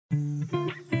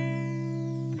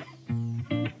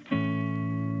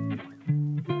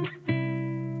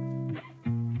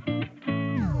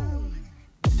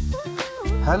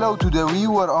Hello to the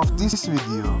viewer of this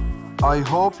video. I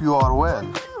hope you are well.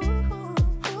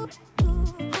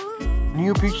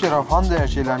 New picture of Hande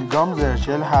Ercel and Gamze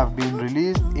Ercel have been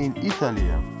released in Italy,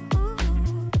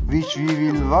 which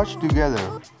we will watch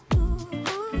together.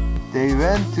 They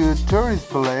went to a tourist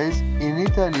place in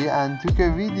Italy and took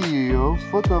a video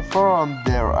photo from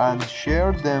there and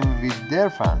shared them with their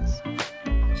fans.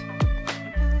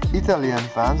 Italian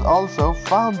fans also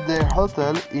found their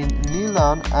hotel in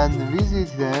Milan and visited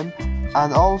them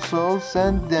and also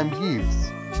sent them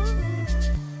gifts.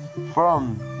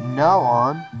 From now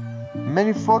on,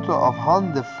 many photos of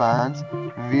Hande fans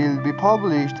will be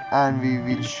published and we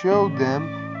will show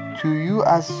them to you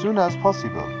as soon as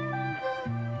possible.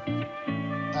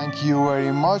 Thank you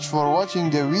very much for watching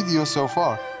the video so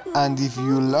far, and if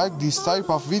you like this type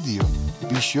of video,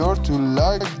 be sure to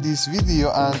like this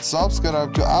video and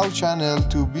subscribe to our channel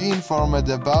to be informed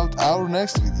about our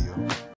next video.